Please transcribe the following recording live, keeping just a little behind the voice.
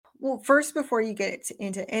Well, first, before you get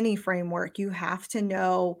into any framework, you have to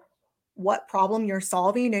know what problem you're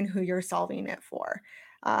solving and who you're solving it for.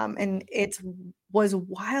 And it was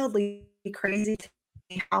wildly crazy to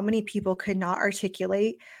me how many people could not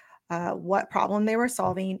articulate what problem they were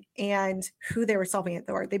solving and who they were solving it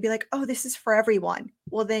for. They'd be like, oh, this is for everyone.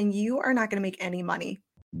 Well, then you are not going to make any money.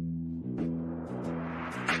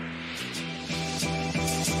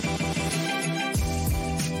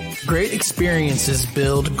 Great experiences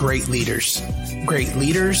build great leaders. Great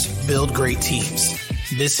leaders build great teams.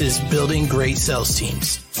 This is Building Great Sales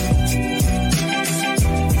Teams.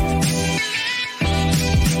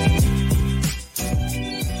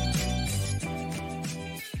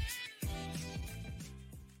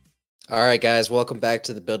 All right, guys, welcome back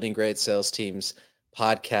to the Building Great Sales Teams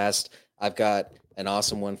podcast. I've got an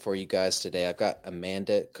awesome one for you guys today. I've got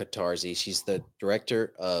Amanda Catarzi. She's the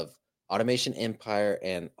director of Automation Empire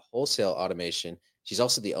and Wholesale Automation. She's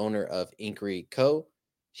also the owner of Inquiry Co.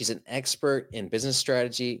 She's an expert in business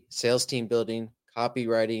strategy, sales team building,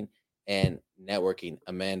 copywriting, and networking.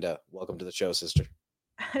 Amanda, welcome to the show, sister.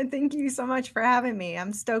 Thank you so much for having me.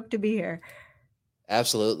 I'm stoked to be here.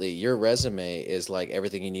 Absolutely. Your resume is like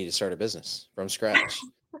everything you need to start a business from scratch.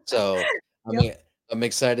 So, I'm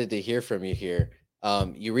excited to hear from you here.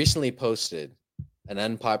 You recently posted an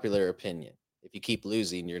unpopular opinion. If you keep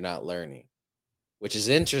losing, you're not learning, which is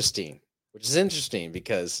interesting.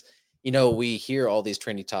 Because, we hear all these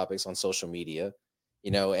trendy topics on social media,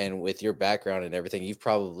 and with your background and everything, you've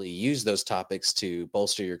probably used those topics to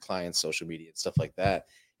bolster your clients' social media and stuff like that.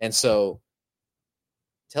 And so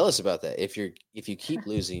tell us about that. If you keep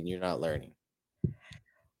losing, you're not learning.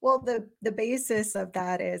 Well, the basis of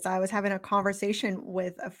that is I was having a conversation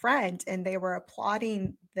with a friend and they were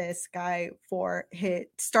applauding this guy for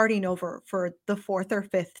starting over for the fourth or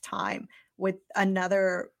fifth time with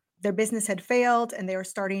their business had failed and they were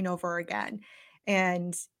starting over again.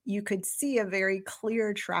 And you could see a very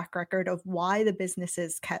clear track record of why the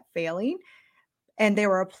businesses kept failing. And they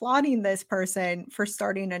were applauding this person for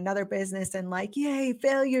starting another business and like, yay,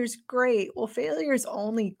 failure's great. Well, failure's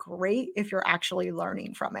only great if you're actually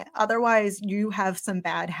learning from it. Otherwise, you have some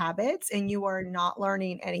bad habits and you are not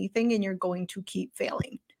learning anything and you're going to keep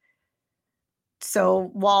failing.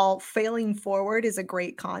 So while failing forward is a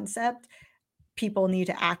great concept, people need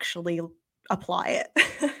to actually apply it.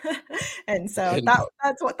 And so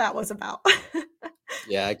that's what that was about.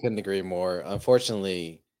 Yeah, I couldn't agree more.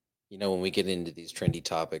 Unfortunately, when we get into these trendy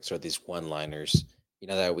topics or these one-liners,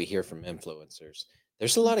 that we hear from influencers,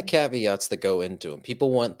 there's a lot of caveats that go into them.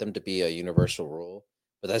 People want them to be a universal rule,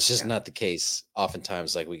 but that's just not the case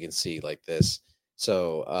oftentimes, like we can see like this.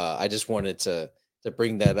 So I just wanted to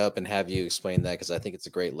bring that up and have you explain that, because I think it's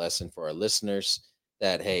a great lesson for our listeners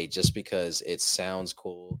that, hey, just because it sounds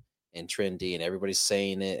cool and trendy and everybody's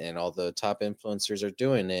saying it and all the top influencers are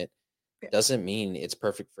doing it, doesn't mean it's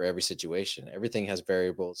perfect for every situation. Everything has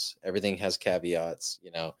variables, everything has caveats,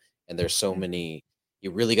 and there's so many.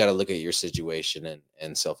 You really got to look at your situation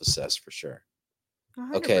and self-assess for sure.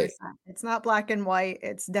 100%. It's not black and white.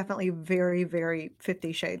 It's definitely very, very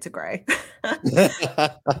 50 shades of gray.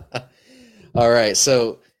 All right.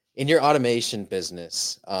 So in your automation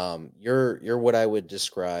business, you're what I would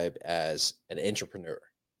describe as an intrapreneur.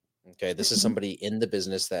 Okay. This is somebody in the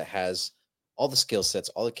business that has all the skill sets,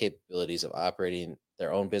 all the capabilities of operating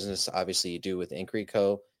their own business. Obviously you do with Inquiry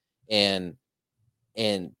Co.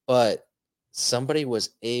 But somebody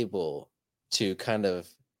was able to kind of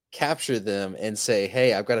capture them and say,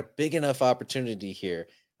 hey, I've got a big enough opportunity here.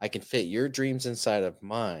 I can fit your dreams inside of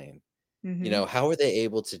mine. How are they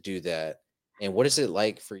able to do that? And what is it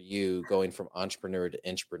like for you going from entrepreneur to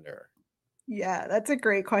intrapreneur? Yeah, that's a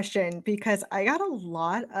great question because I got a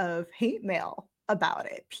lot of hate mail about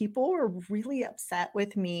it. People were really upset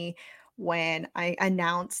with me when I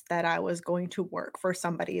announced that I was going to work for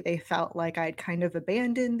somebody. They felt like I'd kind of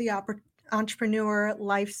abandoned the entrepreneur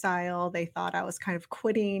lifestyle. They thought I was kind of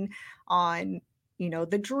quitting on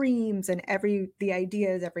the dreams and the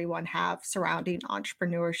ideas everyone have surrounding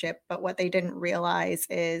entrepreneurship. But what they didn't realize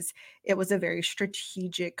is it was a very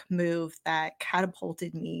strategic move that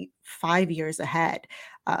catapulted me 5 years ahead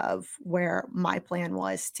of where my plan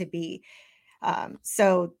was to be.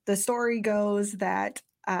 So the story goes that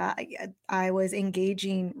I was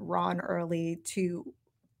engaging Ron early to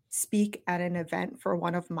speak at an event for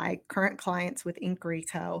one of my current clients with Inquiry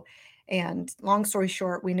Co. And long story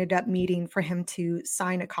short, we ended up meeting for him to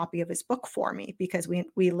sign a copy of his book for me because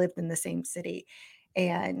we lived in the same city.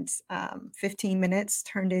 And 15 minutes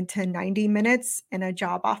turned into 90 minutes and a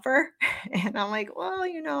job offer. And I'm like, well,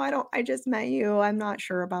 I just met you. I'm not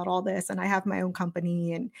sure about all this. And I have my own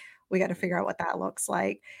company and we got to figure out what that looks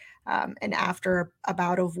like. And after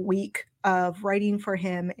about a week of writing for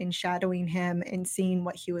him and shadowing him and seeing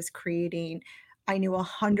what he was creating, I knew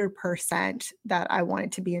 100% that I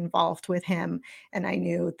wanted to be involved with him. And I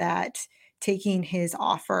knew that taking his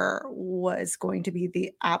offer was going to be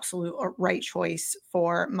the absolute right choice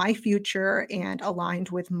for my future and aligned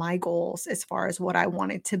with my goals as far as what I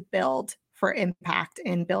wanted to build for impact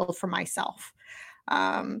and build for myself.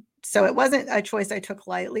 So it wasn't a choice I took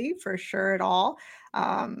lightly for sure at all,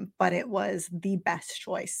 but it was the best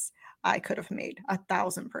choice I could have made,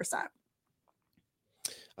 1,000%.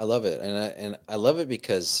 I love it, and I love it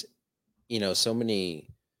because so many,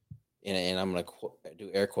 and I'm gonna do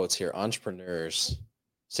air quotes here. Entrepreneurs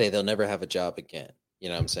say they'll never have a job again. You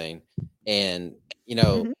know what I'm saying? And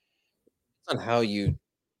Mhm. on how you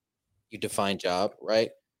define job,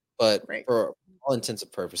 right? But Right. for all intents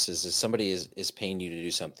and purposes, if somebody is paying you to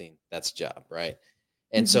do something, that's a job, right?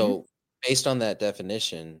 And Mhm. so based on that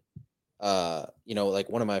definition, like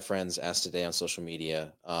one of my friends asked today on social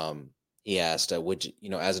media, he asked, would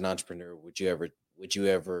you, as an entrepreneur, would you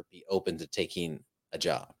ever be open to taking a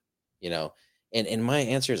job? You know, and my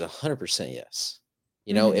answer is 100% yes.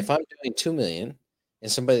 If Mhm. I'm doing 2 million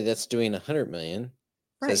and somebody that's doing 100 million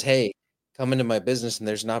says, Right. "Hey, come into my business and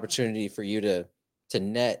there's an opportunity for you to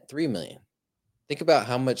net 3 million." Think about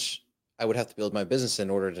how much I would have to build my business in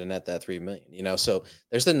order to net that 3 million. So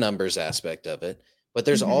there's the numbers aspect of it, but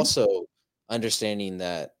there's Mhm. also understanding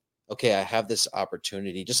that, okay, I have this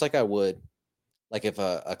opportunity, just like I would, like if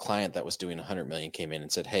a client that was doing 100 million came in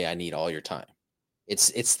and said, "Hey, I need all your time." It's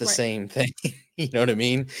the Right. same thing. You know what I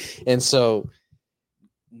mean? And so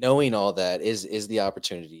knowing all that is the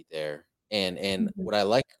opportunity there. And Mhm. what I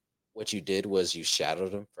like what you did was you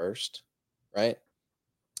shadowed them first, right?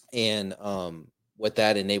 And what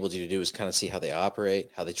that enabled you to do is kind of see how they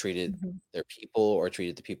operate, how they treated Mhm. their people or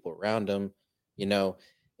treated the people around them, you know.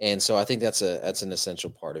 And so I think that's an essential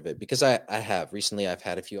part of it, because I have recently I've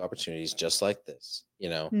had a few opportunities just like this,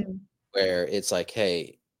 Mm. where it's like,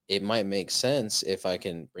 hey, it might make sense if I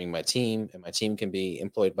can bring my team and my team can be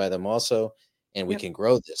employed by them also, and we Yep. can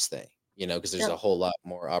grow this thing, because there's a Yep. whole lot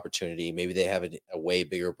more opportunity. Maybe they have a way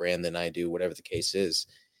bigger brand than I do, whatever the case is.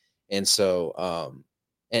 And so,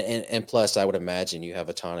 and plus, I would imagine you have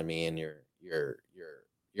autonomy in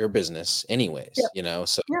your business, anyways. Yep.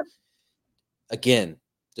 So Yep. again,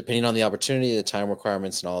 depending on the opportunity, the time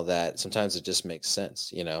requirements, and all that, sometimes it just makes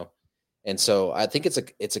sense. And so I think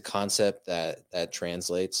it's a concept that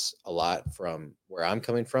translates a lot from where I'm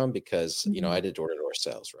coming from, because I Mhm. did door to door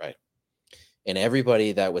sales, right? And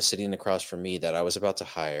everybody that was sitting across from me that I was about to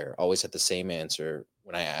hire always had the same answer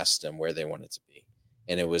when I asked them where they wanted to be,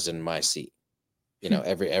 and it was in my seat.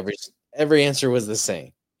 Every answer was the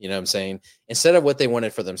same. You know what I'm saying? Instead of what they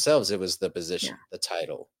wanted for themselves, it was the Yeah. position, the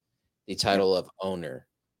Yep. title of owner,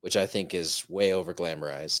 which I think is way over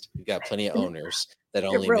glamorized. You've got plenty of owners that It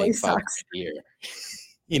only really make 5 sucks. grand a year.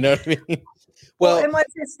 You know what I mean? Well, Well, and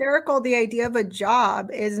what's hysterical, the idea of a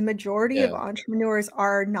job is the majority of yeah, entrepreneurs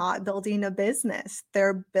are not building a business.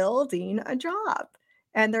 They're building a job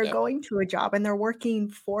and they're yeah, going to a job and they're working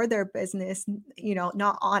for their business,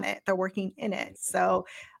 not on it. They're working in it. So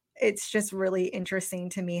it's just really interesting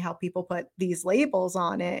to me how people put these labels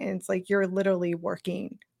on it. And it's like you're literally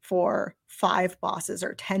working for 5 bosses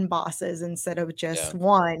or 10 bosses instead of just yeah,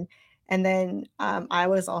 one. And then I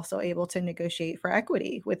was also able to negotiate for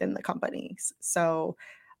equity within the companies. So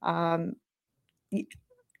um, y-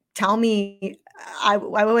 tell me, I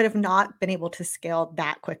would have not been able to scale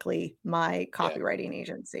that quickly my yeah. copywriting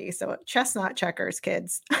agency. So chestnut checkers,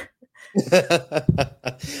 kids.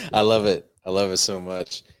 I love it. I love it so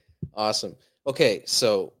much. Awesome. Okay,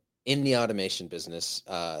 so in the automation business,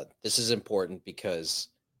 this is important because,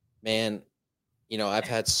 man, I've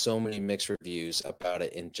had so many mixed reviews about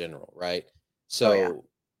it in general, right? Oh, yeah. So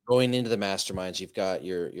going into the masterminds, you've got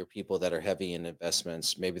your people that are heavy in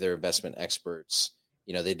investments. Maybe they're investment experts.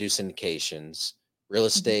 They do syndications. Real Mhm.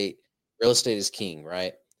 estate, real estate is king,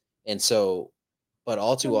 right? And so, but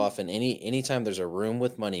all too Um, often, anytime there's a room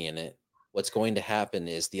with money in it, what's going to happen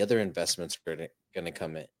is the other investments are going to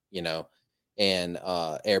come in, and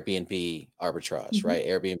Airbnb arbitrage, mhm. right?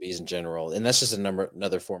 Airbnbs in general, and that's just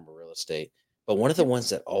another form of real estate. But one of the Yep. ones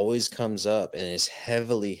that always comes up and is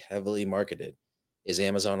heavily, heavily marketed is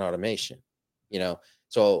Amazon automation. You know,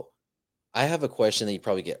 so I have a question that you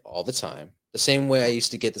probably get all the time. The same way I Yeah.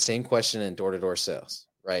 used to get the same question in door to door sales,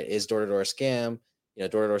 right? Is door to door a scam? Door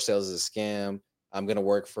to door sales is a scam. I'm going to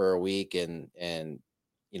work for a week and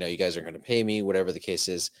you guys are going to pay me, whatever the case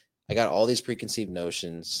is. I got all these preconceived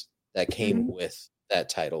notions that came Mhm. with that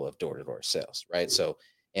title of door to door sales, right? So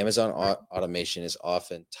Amazon Right. automation is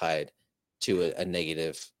often tied to a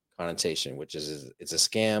negative connotation, which is it's a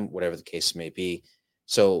scam, whatever the case may be.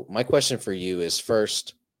 So my question for you is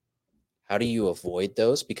first, how do you avoid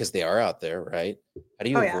those because they are out there, right? How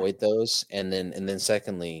do Oh, you yeah. avoid those? And then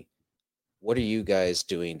secondly, what are you guys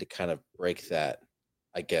doing to kind of break that,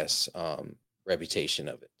 I guess, reputation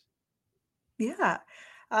of it? Yeah.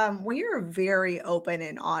 We are very open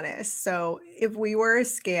and honest. So if we were a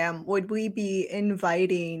scam, would we be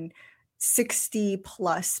inviting 60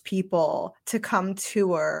 plus people to come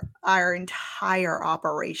tour our entire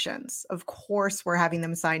operations? Of course, we're having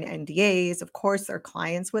them sign NDAs. Of course, they're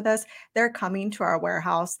clients with us. They're coming to our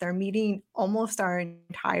warehouse. They're meeting almost our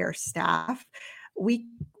entire staff. We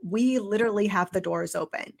we literally have the doors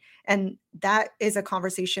open. And that is a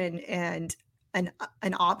conversation and an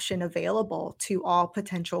option available to all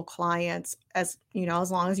potential clients, as you know, as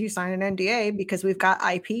long as you sign an NDA, because we've got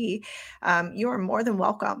IP. You are more than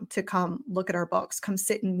welcome to come look at our books, come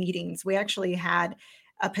sit in meetings. We actually had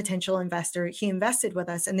a potential investor. He invested with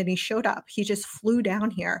us and then he showed up. He just flew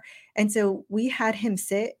down here. And so we had him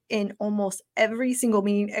sit in almost every single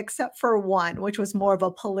meeting except for one, which was more of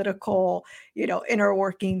a political, inner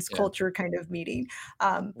workings Yeah. culture kind of meeting.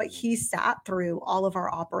 But Mhm. he sat through all of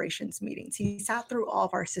our operations meetings. He sat through all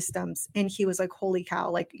of our systems and he was like, holy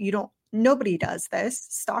cow, like nobody does this.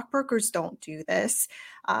 Stockbrokers don't do this.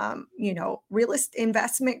 Real estate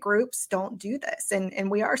investment groups don't do this.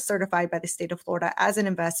 And we are certified by the state of Florida as an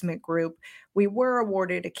investment group. We were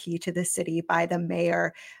awarded a key to the city by the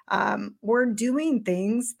mayor. We're doing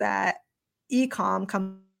things that e-com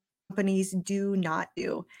companies do not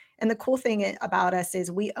do. And the cool thing about us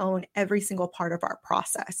is we own every single part of our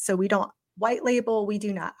process. So we don't white label, we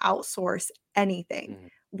do not outsource anything. Mhm.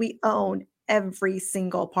 We own every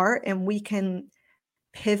single part and we can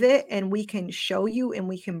pivot and we can show you and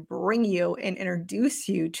we can bring you and introduce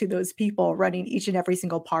you to those people running each and every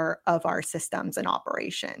single part of our systems and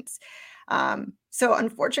operations. So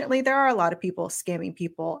unfortunately, there are a lot of people scamming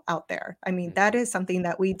people out there. I mean, that Mhm. is something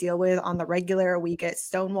that we deal with on the regular. We get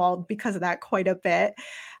stonewalled because of that quite a bit.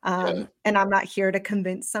 Yeah. And I'm not here to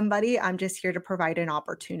convince somebody. I'm just here to provide an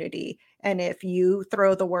opportunity. And if you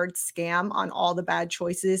throw the word scam on all the bad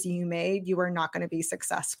choices you made, you are not going to be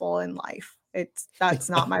successful in life. That's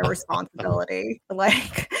not my responsibility.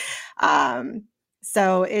 Like, um,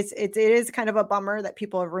 so it is kind of a bummer that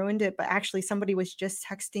people have ruined it, but actually somebody was just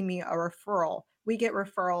texting me a referral. We get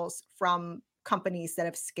referrals from companies that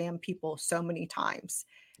have scammed people so many times.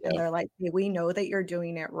 And Yeah. they're like, "Hey, we know that you're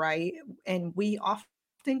doing it right." And we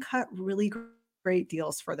often cut really great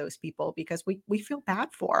deals for those people because we feel bad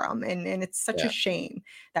for them. And it's such a Yeah. shame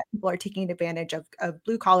that people are taking advantage of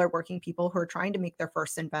blue collar working people who are trying to make their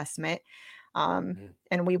first investment. Mhm.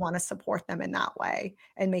 And we want to support them in that way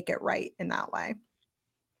and make it right in that way.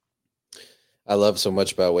 I love so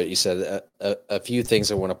much about what you said. A few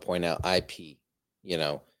things I want to point out. IP, you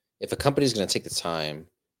know, if a company is going to take the time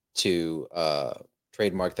to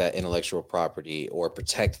trademark that intellectual property or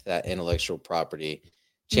protect that intellectual property,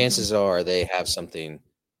 Mhm. chances are they have something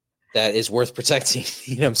that is worth protecting.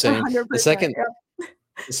 You know what I'm saying? The 100%. second, Yep.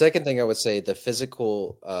 the second thing I would say, the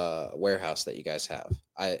physical warehouse that you guys have.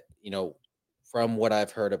 From what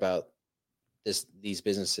I've heard about these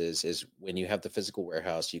businesses is when you have the physical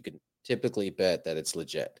warehouse, you can typically bet that it's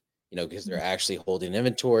legit, because they're actually holding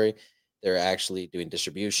inventory, they're actually doing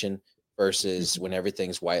distribution versus Mhm. when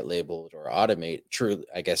everything's white labeled or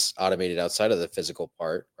I guess automated outside of the physical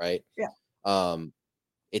part, right? Yeah. Um,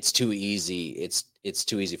 it's too easy. It's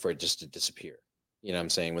too easy for it just to disappear. You know what I'm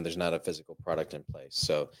saying? When there's not a physical product in place.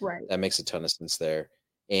 So Right. that makes a ton of sense there.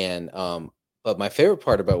 And but my favorite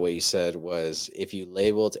part about what you said was if you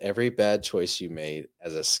labeled every bad choice you made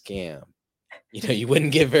as a scam, you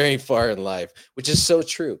wouldn't get very far in life, which is so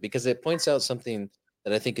true because it points out something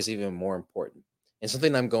that I think is even more important and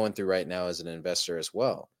something I'm going through right now as an investor as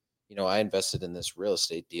well. I invested in this real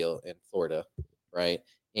estate deal in Florida, right?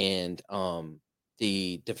 And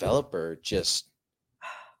the developer just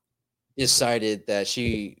decided that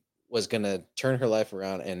she was going to turn her life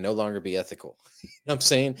around and no longer be ethical. You know what I'm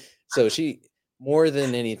saying? So she more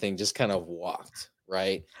than anything just kind of walked,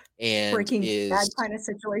 right? And Breaking Bad is kind of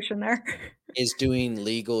situation there. is doing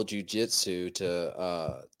legal jujitsu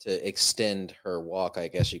to extend her walk, I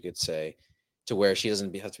guess you could say, to where she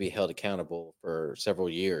doesn't have to be held accountable for several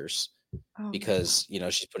years Oh, man. because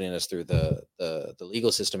she's putting us through the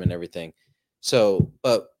legal system and everything. So,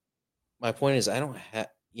 but my point is, I don't have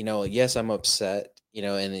yes, I'm upset,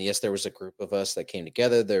 and yes, there was a group of us that came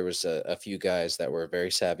together. There was a few guys that were very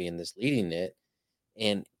savvy in this leading it,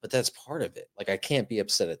 but that's part of it. Like I can't be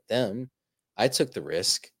upset at them. I took the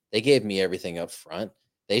risk. They gave me everything up front.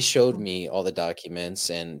 They showed Mm, me all the documents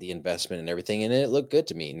and the investment and everything, and it looked good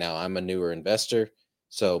to me. Now I'm a newer investor,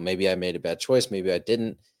 so maybe I made a bad choice, maybe I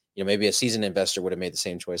didn't. Maybe a seasoned investor would have made the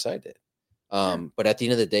same choice I did. yeah. But at the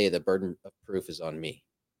end of the day, the burden of proof is on me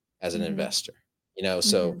as an Mhm, investor.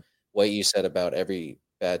 So mhm, what you said about every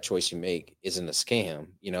bad choice you make isn't a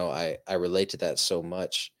scam. I relate to that so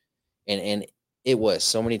much, and it was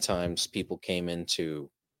so many times people came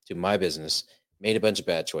to my business, made a bunch of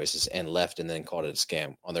bad choices, and left, and then called it a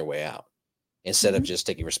scam on their way out instead of mhm. just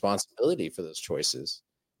taking responsibility for those choices,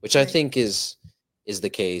 which I Right. think is the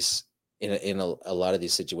case in a lot of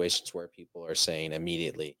these situations where people are saying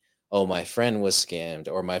immediately, "Oh, my friend was scammed,"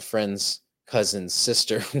 or "My friend's cousin's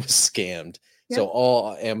sister was scammed." So Yep.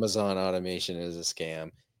 all Amazon automation is a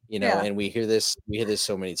scam, Yeah. and we hear this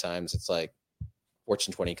so many times. It's like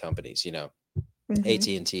Fortune 20 companies,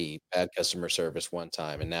 Mhm. AT&T, bad customer service one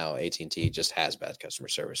time, and now AT&T just has bad customer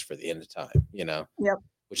service for the end of time, Yep.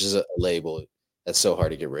 which is a label that's so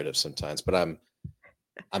hard to get rid of sometimes. But I'm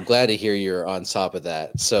glad to hear you're on top of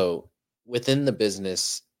that. So within the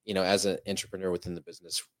business, as an entrepreneur within the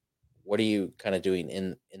business, what are you kind of doing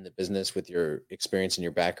in the business with your experience and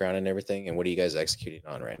your background and everything? And what are you guys executing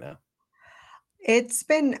on right now? It's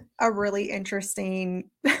been a really interesting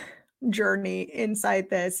journey inside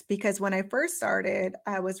this because when I first started,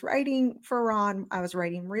 I was writing for Ron, I was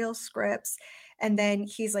writing real scripts. And then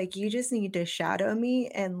he's like, you just need to shadow me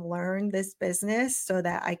and learn this business so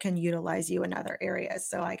that I can utilize you in other areas.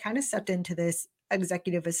 So I kind of stepped into this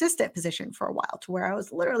executive assistant position for a while to where I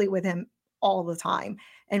was literally with him all the time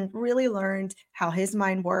and really learned how his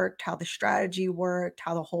mind worked, how the strategy worked,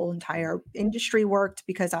 how the whole Mhm. entire industry worked,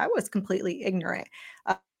 because I was completely ignorant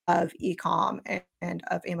of e-com and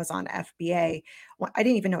of Amazon FBA. I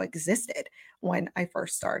didn't even know existed when I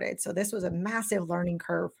first started. So this was a massive learning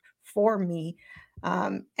curve for me.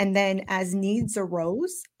 And then as needs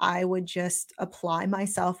arose, I would just apply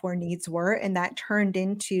myself where needs were. And that turned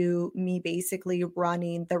into me basically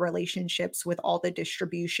running the relationships with all the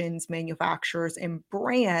distributions, manufacturers, and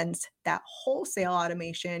brands that wholesale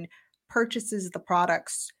automation purchases the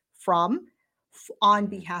products from on Mhm.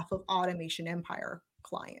 behalf of Automation Empire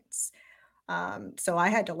clients. So I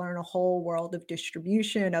had to learn a whole world of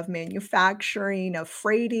distribution, of manufacturing, of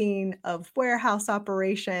freighting, of warehouse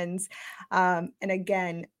operations. And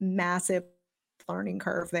again, massive learning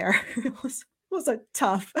curve there. It was a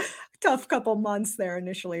tough couple months there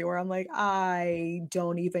initially where I'm like, I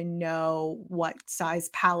don't even know what size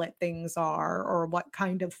pallet things are or what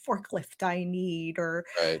kind of forklift I need or,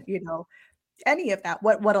 Right. you know, any of that,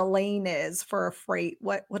 what a lane is for a freight,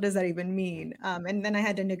 what does that even Mhm. mean? And then I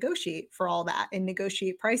had to negotiate for all that and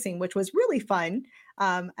negotiate pricing, which was really fun.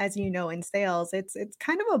 As you know, in sales, it's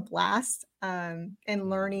kind of a blast, in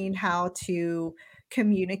learning Mhm. how to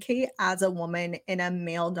communicate as a woman in a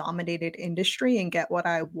male-dominated industry and get what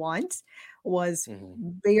I want was Mhm.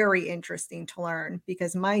 very interesting to learn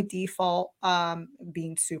because my default,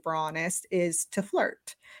 being super honest, is to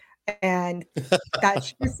flirt. And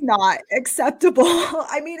that's just not acceptable.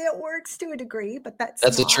 I mean, it works to a degree, but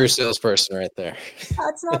That's a true salesperson right there.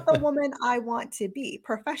 that's not the woman I want to be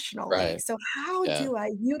professionally. Right. So how Yeah. do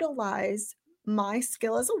I utilize my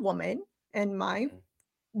skill as a woman and my Mhm.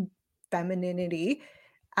 femininity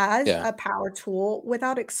as Yeah. a power tool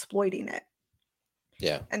without exploiting it?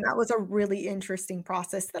 Yeah. And that was a really interesting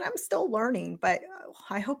process that I'm still learning, but,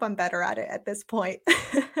 I hope I'm better at it at this point.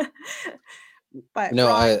 But You know,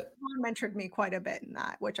 I Ron mentored me quite a bit in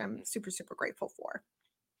that, which I'm super, super grateful for.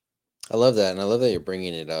 I love that, and I love that you're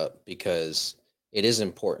bringing it up because it is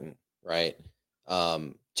important, right?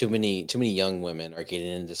 Too many young women are getting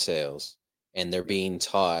into sales, and they're Yep, being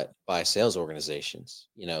taught by sales organizations,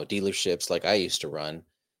 dealerships like I used to run,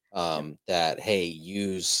 yep. that hey,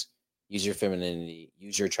 use your femininity,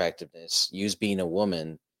 use your attractiveness, use being a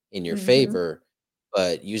woman in your Mhm. favor,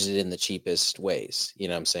 but use it in the cheapest ways. You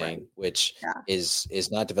know what I'm saying? Right. Which Yeah. is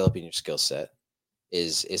not developing your skill set,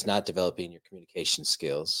 is not developing your communication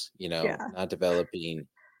skills, Yeah. not developing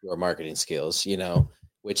your marketing skills,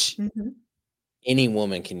 which Mhm. any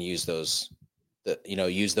woman can use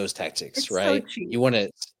use those tactics, It's so right? cheap. You want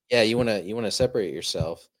to separate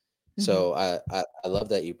yourself. Mhm. So I love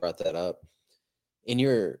that you brought that up.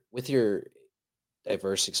 With your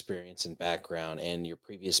diverse experience and background and your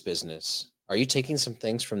previous business, are you taking some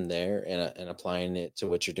things from there and applying it to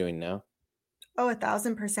what you're doing now? Oh,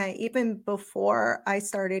 1,000%. Even before I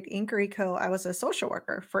started Inquiry Co., I was a social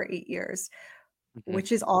worker for 8 years, Mhm.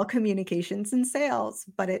 which is all communications and sales,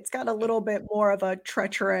 but it's got a Yeah. little bit more of a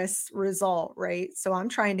treacherous result, right? So I'm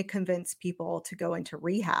trying to convince people to go into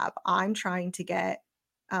rehab. I'm trying to get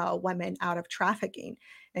women out of trafficking.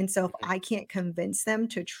 And so if Mhm. I can't convince them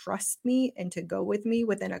to trust me and to go with me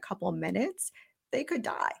within a couple of minutes, they could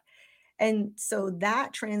die. And so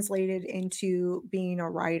that translated into being a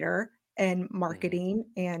writer and Mhm. marketing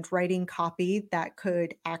and writing copy that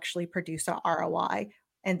could actually produce a ROI.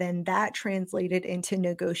 And then that translated into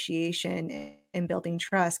negotiation and building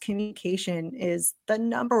trust. Communication is the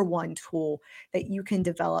number one tool that you can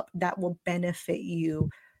develop that will benefit you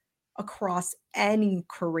across any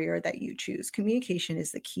career that you choose. Communication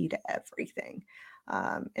is the key to everything.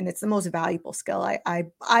 And it's the most valuable skill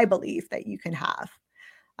I believe that you can have.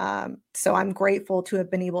 So I'm grateful to have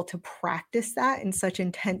been able to practice that in such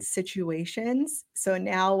intense situations. So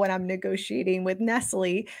now when I'm negotiating with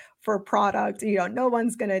Nestle for product, no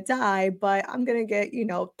one's going to die, but I'm going to get,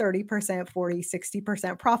 30%, 40,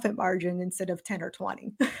 60% profit margin instead of 10 or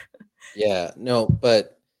 20. Yeah, no,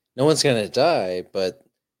 but no one's gonna die, but,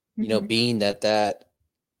 Mhm. being that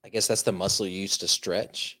I guess that's the muscle you used to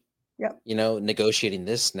stretch, Yep. negotiating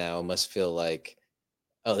this now must feel like,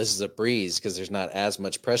 "Oh, this is a breeze because there's not as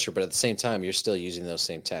much pressure," but at the same time, you're still using those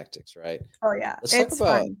same tactics, right? Oh yeah, Let's talk it's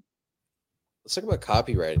about fun. let's talk about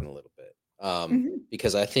copywriting a little bit, Mhm.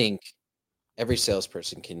 because I think every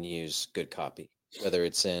salesperson can use good copy, whether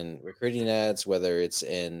it's in recruiting ads, whether it's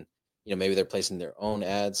in, maybe they're placing their own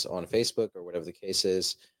ads on Facebook or whatever the case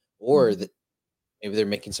is, or Mhm. that maybe they're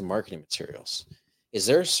making some marketing materials. Is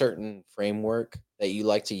there a certain framework that you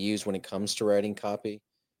like to use when it comes to writing copy?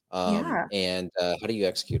 Yeah. And how do you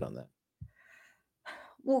execute on that?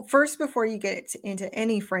 Well, first, before you get into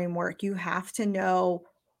any framework, you have to know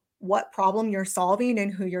what problem you're solving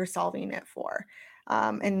and who you're solving it for.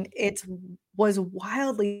 And Mhm. it was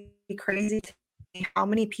wildly crazy to me how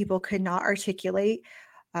many people could not articulate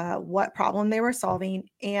what problem they were solving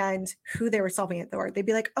and who they were solving it for. They'd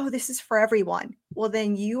be like, oh, this is for everyone. Well,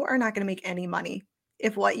 then you are not going to make any money.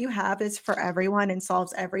 If what you have is for everyone and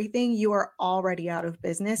solves everything, you are already out of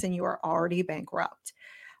business and you are already bankrupt.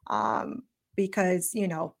 Um, because,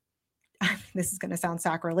 this is going to sound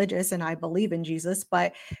sacrilegious and I believe in Jesus,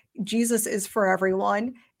 but Jesus is for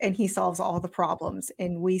everyone and he solves all the problems.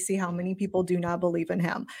 And we see how Mhm. many people do not believe in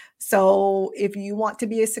him. So if you want to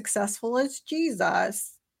be as successful as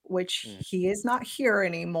Jesus, which Mhm. he is not here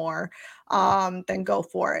anymore, then go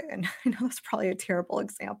for it. And I know that's probably a terrible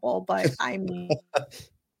example, but I mean,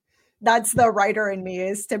 that's the writer in me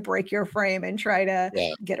is to break your frame and try to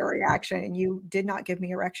Yeah. get a reaction. And you did not give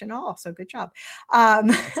me a reaction at all. So good job. Um,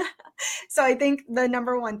 so I think the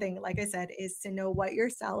number one thing, like I said, is to know what you're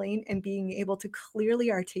selling and being able to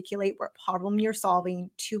clearly articulate what problem you're solving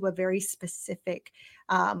to a very specific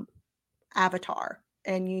um, avatar.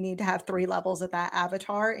 And you need to have three levels of that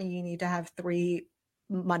avatar, and you need to have three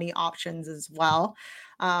money options as well,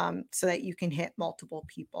 so that you can hit multiple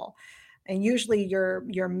people. And usually your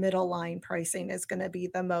middle line pricing is going to be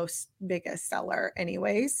the most biggest seller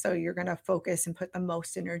anyways. So you're going to focus and put the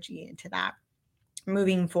most energy into that.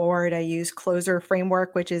 Moving forward, I use Closer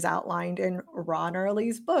framework, which is outlined in Ron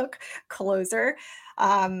Early's book, Closer.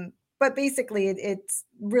 But basically, it's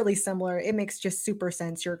really similar. It makes just super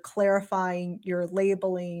sense. You're clarifying, you're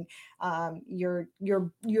labeling, you're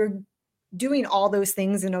doing all those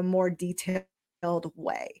things in a more detailed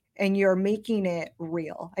way, and you're making it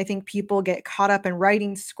real. I think people get caught up in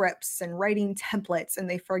writing scripts and writing templates, and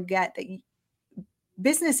they forget that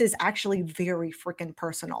business is actually very freaking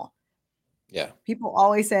personal. Yeah. People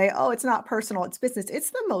always say, "Oh, it's not personal, it's business." It's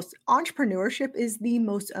the most entrepreneurship is the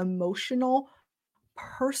most emotional,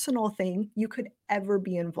 personal thing you could ever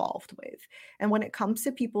be involved with. And when it comes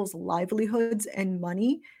to people's livelihoods and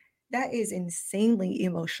money, that is insanely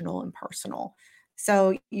emotional and personal.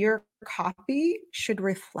 So your copy should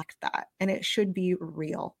reflect that, and it should be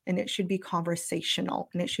real, and it should be conversational,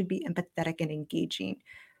 and it should be empathetic and engaging.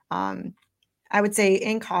 Um, I would say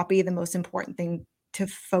in copy, the most important thing to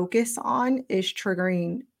focus on is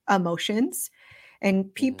triggering emotions.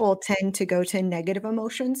 And Mhm. people tend to go to negative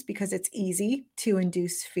emotions because it's easy to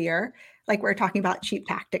induce fear. Like we're talking about cheap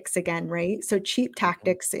tactics again, right? So, cheap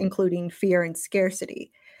Mhm. tactics, including fear and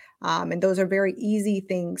scarcity. And those are very easy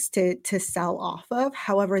things to sell off of.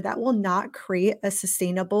 However, that will not create a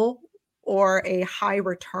sustainable or a high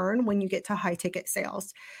return when you get to high ticket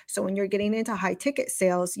sales. So when you're getting into high ticket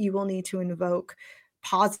sales, you will need to invoke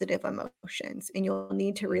positive emotions and you'll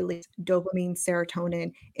need to Mhm. release dopamine,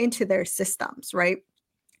 serotonin into their systems, right?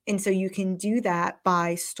 And so you can do that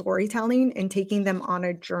by storytelling and taking them on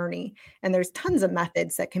a journey. And there's tons of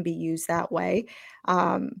methods that can be used that way.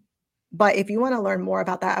 Um, but if you want to learn more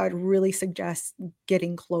about that, I would really suggest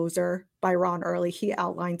Getting Closer by Ron Early. He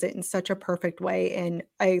outlines it in such a perfect way. And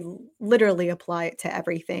I literally apply it to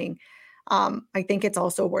everything. I think it's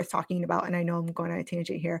also worth talking about, and I know I'm going on a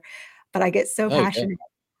tangent here, but I get so No, you're good. passionate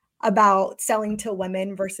about selling to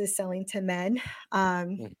women versus selling to men.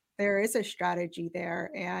 Mhm. There is a strategy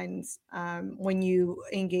there. And when you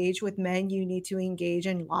engage with men, you need to engage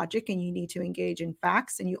in logic and you need to engage in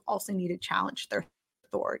facts, and you also need to challenge their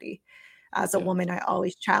authority. As a Yeah. woman, I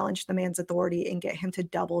always challenge the man's authority and get him to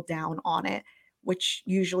double down on it, which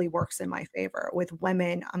usually works in my favor. With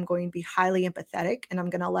women, I'm going to be highly empathetic and I'm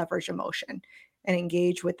going to leverage emotion and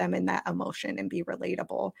engage with them in that emotion and be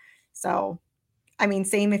relatable. So, I mean,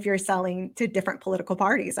 same if you're selling to different political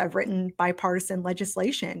parties. I've written bipartisan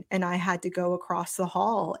legislation and I had to go across the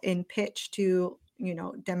hall and pitch to,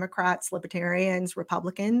 Democrats, libertarians,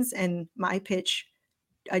 Republicans, and my pitch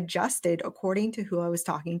adjusted according to who I was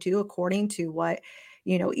talking to, according to what,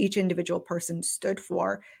 each individual person stood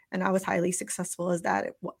for. And I was highly successful as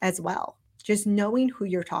that as well. Just knowing who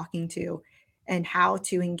you're talking to and how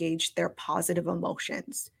to engage their positive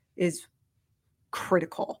emotions is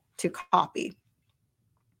critical to copy.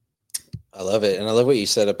 I love it, and I love what you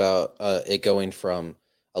said about it going from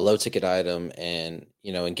a low ticket item and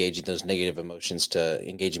engaging those negative emotions to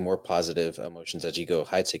engaging more positive emotions as you go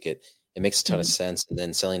high ticket. It makes a ton of Mhm. sense. And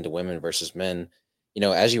then selling to women versus men,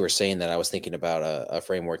 as you were saying that, I was thinking about a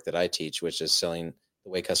framework that I teach, which is selling the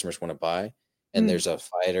way customers want to buy. And Mm. there's a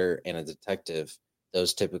fighter and a detective;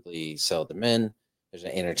 those typically sell to men. There's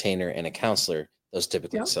an entertainer and a counselor; those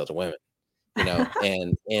typically Yep. sell to women.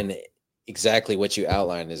 And exactly what you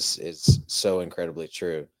outlined is so incredibly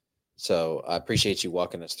true. So I appreciate you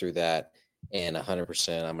walking us through that. And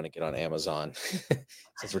 100%, I'm going to get on Amazon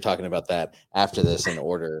since we're talking about that after this and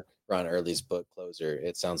order Ron Early's book Closer.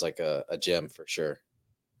 It sounds like a gem for sure.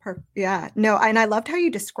 Yeah. No, and I loved how you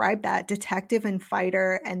described that detective and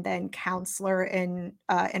fighter and then counselor and,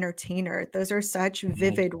 entertainer. Those are such Mhm,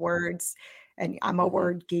 vivid words, and I'm a mhm.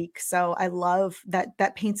 word geek, so I love that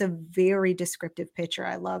that paints a very descriptive picture.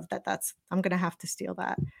 I love that I'm gonna have to steal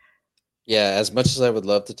that. Yeah, as much as I would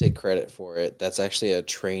love to take credit for it, that's actually a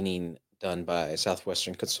training done by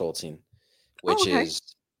Southwestern Consulting, Oh, which okay. is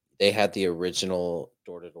they had the original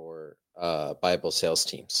door to door Bible sales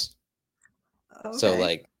teams. So, Okay.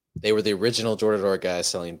 like, they were the original door to door guys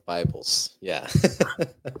selling Bibles. Yeah.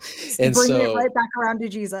 And Bringing it so, right back around to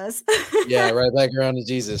Jesus. yeah, right back around to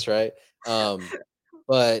Jesus, right? Um,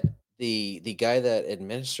 but the guy that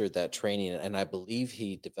administered that training, and I believe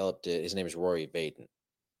he developed it, his name is Rory Vaden.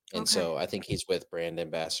 And Okay, so I think he's with Brand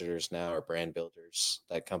Ambassadors now or Brand Builders,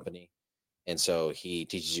 that company. And so he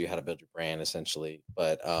teaches you how to build your brand essentially.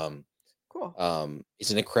 But cool.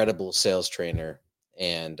 he's an incredible sales trainer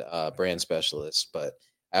and brand specialist. But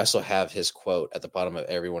I also have his quote at the bottom of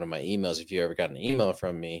every one of my emails. If you ever got an email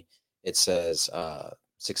from me, it says,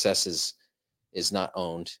 "Success is not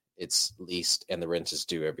owned; it's leased, and the rent is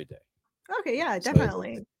due every day." Okay, yeah, So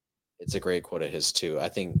definitely. it's a great quote of his too. I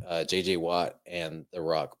think JJ Watt and The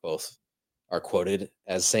Rock both are quoted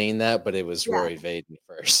as saying that, but it was Yeah. Rory Vaden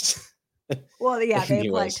first. Well, yeah, they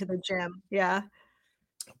apply Anyways, to the gym. Yeah.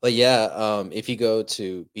 but yeah, if you go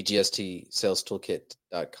to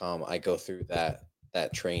bgstsalestoolkit.com, I go through that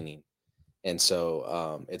training. And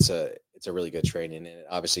so it's a really good training and it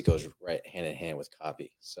obviously goes right hand in hand with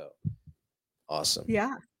copy. So awesome.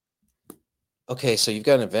 Yeah. Okay, so you've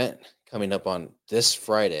got an event coming up on this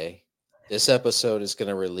Friday. This episode is going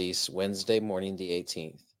to release Wednesday morning, the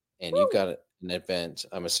 18th. And you've Woo. got an event,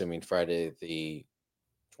 I'm assuming Friday, the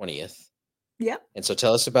 20th. Yep. And so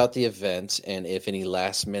tell us about the event and if any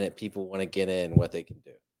last minute people want to get in, what they can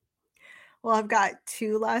do. Well, I've got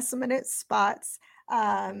 2 last minute spots,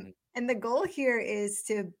 Mhm. and the goal here is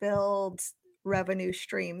to build revenue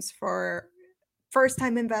streams for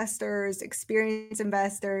first-time investors, experienced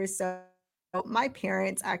investors. So my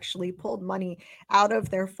parents actually pulled money out of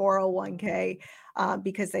their 401k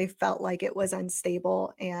because they felt like it was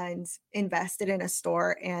unstable and invested in a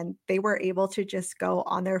store. And they were able to just go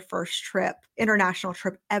on their first trip, international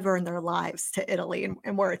trip ever in their lives to Italy.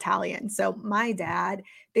 And we're Italian. So my dad,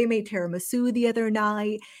 they made tiramisu the other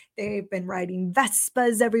night. They've been riding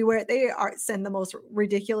Vespas everywhere. They are send the most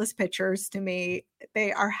ridiculous pictures to me.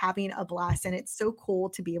 They are having a blast and it's so cool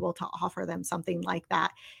to be able to offer them something like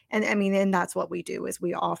that. And I mean, and that's what we do is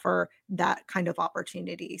we offer that kind of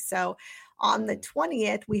opportunity. So on the Mhm.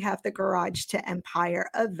 20th, we have the Garage to Empire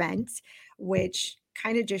event, which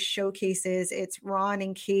kind of just showcases it's Ron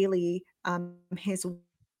and Kaylee, his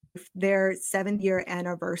their 7th-year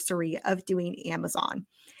anniversary of doing Amazon.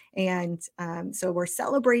 And so we're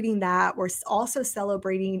celebrating that. We're also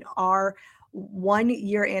celebrating our 1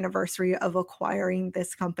 year anniversary of acquiring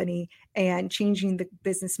this company and changing the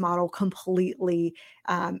business model completely,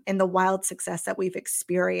 and the wild success that we've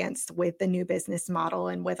experienced with the new business model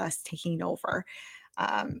and with us taking over.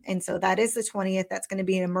 And so that is the 20th. That's going to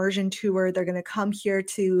be an immersion tour. They're going to come here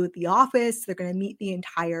to the office. They're going to meet the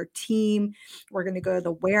entire team. We're going to go to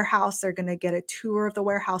the warehouse. They're going to get a tour of the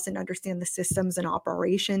warehouse and understand the systems and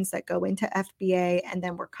operations that go into FBA. And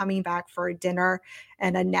then we're coming back for a dinner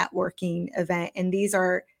and a networking event. And these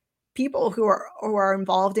are people who are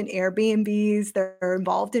involved in Airbnbs, they're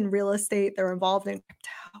involved in real estate, they're involved in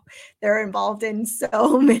crypto, they're involved in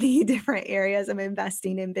so many different areas of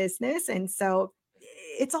investing in business. And so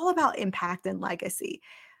it's all about impact and legacy.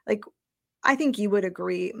 Like, I think you would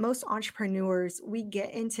agree, most entrepreneurs, we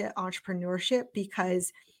get into entrepreneurship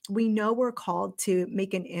because we know we're called to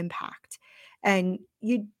make an impact. And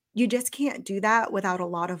you just can't do that without a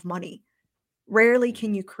lot of money. Rarely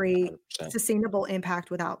can Mhm. you create 100%. sustainable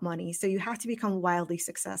impact without money. So you have to become wildly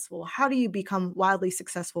successful. How do you become wildly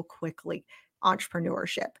successful quickly?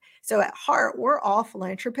 Entrepreneurship. So at heart, we're all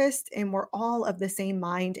philanthropists and we're all of the same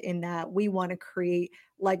mind in that we want to create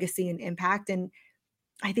legacy and impact. And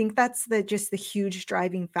I think that's the huge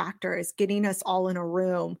driving factor is getting us all in a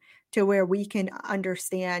room to where we can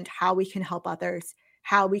understand how we can help others,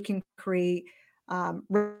 how we can create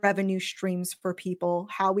revenue streams for people,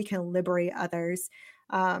 how we can liberate others.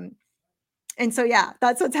 Um, and so, yeah,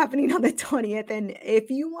 that's what's happening on the 20th. And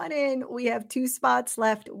if you want in, we have 2 spots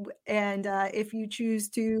left. And if you choose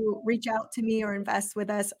to reach out to me or invest with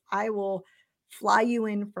us, I will fly you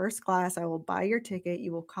in first class. I will buy your ticket.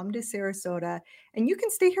 You will come to Sarasota and you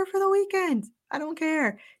can stay here for the weekend. I don't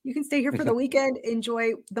care. You can stay here for the weekend,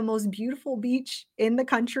 enjoy the most beautiful beach in the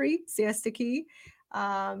country, Siesta Key.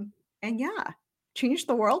 And yeah, change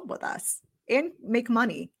the world with us and make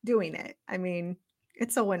money doing it. I mean,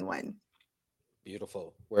 it's a win win.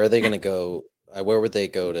 Beautiful. Where are they going to go? Where would they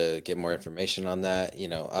go to get more information on that?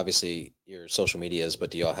 Obviously your social medias, but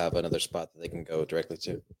do y'all have another spot that they can go directly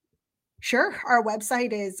to? Sure. Our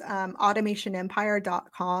website is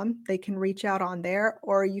automationempire.com. They can reach out on there,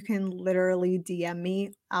 or you can literally DM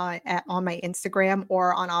me on my Instagram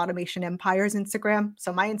or on Automation Empire's Instagram.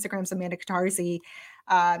 So my Instagram is Amanda Catarzi,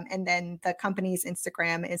 and then the company's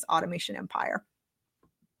Instagram is Automation Empire.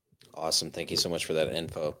 Awesome. Thank you so much for that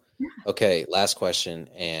info. Yeah. Okay, last question,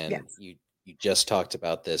 and Yes. you just talked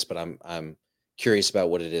about this, but I'm curious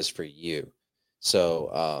about what it is for you.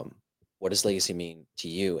 So, what does legacy mean to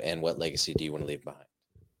you, and what legacy do you want to leave behind?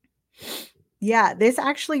 Yeah, this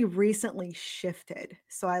actually recently shifted.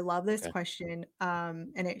 So I love this Okay. question.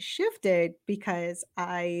 And it shifted because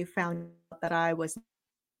I found out that I was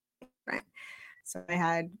pregnant. So I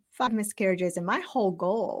had 5 miscarriages, and my whole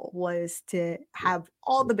goal was to have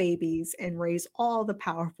all the babies and raise all the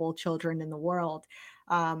powerful children in the world.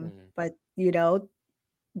 Mhm. But,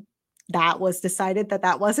 that was decided that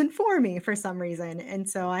that wasn't for me for some reason. And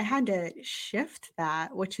so I had to shift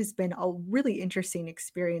that, which has been a really interesting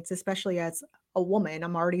experience, especially as a woman.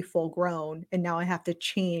 I'm already full grown, and now I have to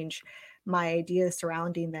change my ideas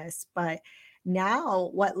surrounding this. But now,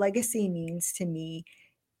 what legacy means to me,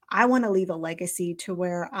 I want to leave a legacy to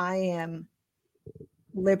where I am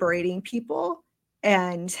liberating people.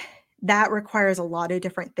 And that requires a lot of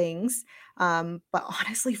different things. But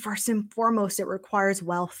honestly, first and foremost, it requires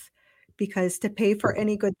wealth because to pay for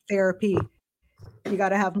any good therapy, you got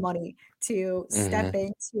to have money to step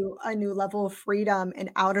Mhm. into a new level of freedom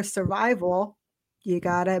and out of survival. You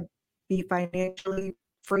got to be financially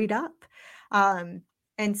freed up. Um,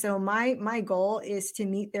 and so my goal is to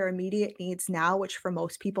meet their immediate needs now, which for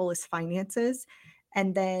most people is finances.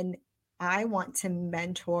 And then I want to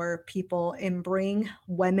mentor people and bring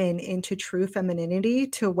women into true femininity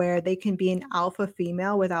to where they can be an alpha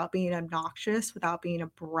female without being obnoxious, without being a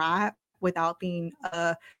brat, without being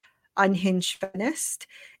a unhinged feminist,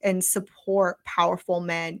 and support powerful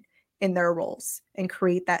men in their roles and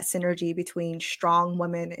create that synergy between strong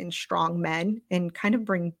women and strong men and kind of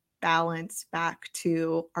bring balance back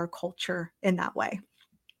to our culture in that way.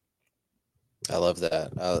 I love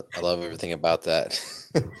that. I love everything about that.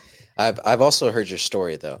 I've also heard your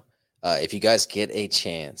story though. If you guys get a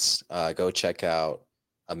chance, go check out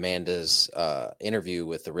Amanda's interview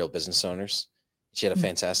with the Real Business Owners. She had a Mm.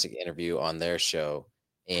 fantastic interview on their show,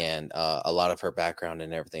 and a lot of her background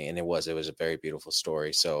and everything. And it was a very beautiful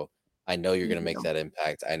story. So I know you're going Thank to make you. that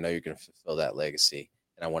impact. I know you're going to fulfill that legacy.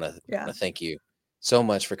 And I want to Yeah. thank you so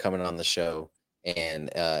much for coming on the show and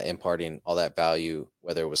imparting all that value,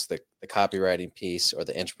 whether it was the copywriting piece or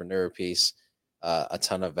the entrepreneur piece, a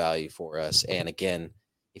ton of value for us. And again,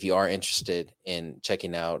 if you are interested in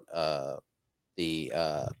checking out the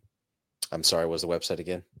I'm sorry, what was the website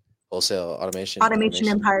again? Wholesale automation?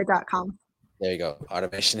 Automationempire.com. There you go.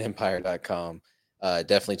 Automationempire.com.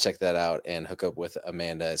 Definitely check that out and hook up with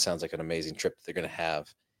Amanda. It sounds like an amazing trip that they're going to have.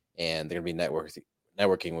 And they're going to be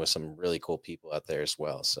networking with some really cool people out there as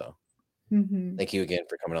well. So thank you again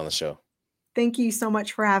for coming on the show. Thank you so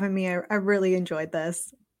much for having me. I really enjoyed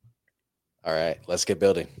this. All right, let's get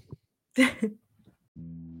building.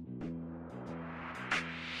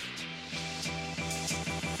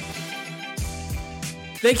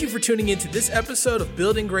 Thank you for tuning into this episode of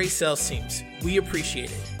Building Great Sales Teams. We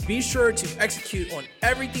appreciate it. Be sure to execute on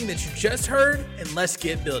everything that you just heard, and let's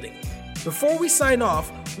get building. Before we sign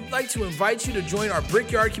off, we'd like to invite you to join our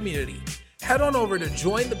Brickyard community. Head on over to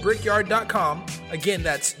jointhebrickyard.com. Again,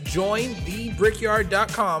 that's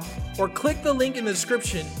jointhebrickyard.com, or click the link in the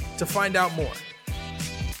description to find out more.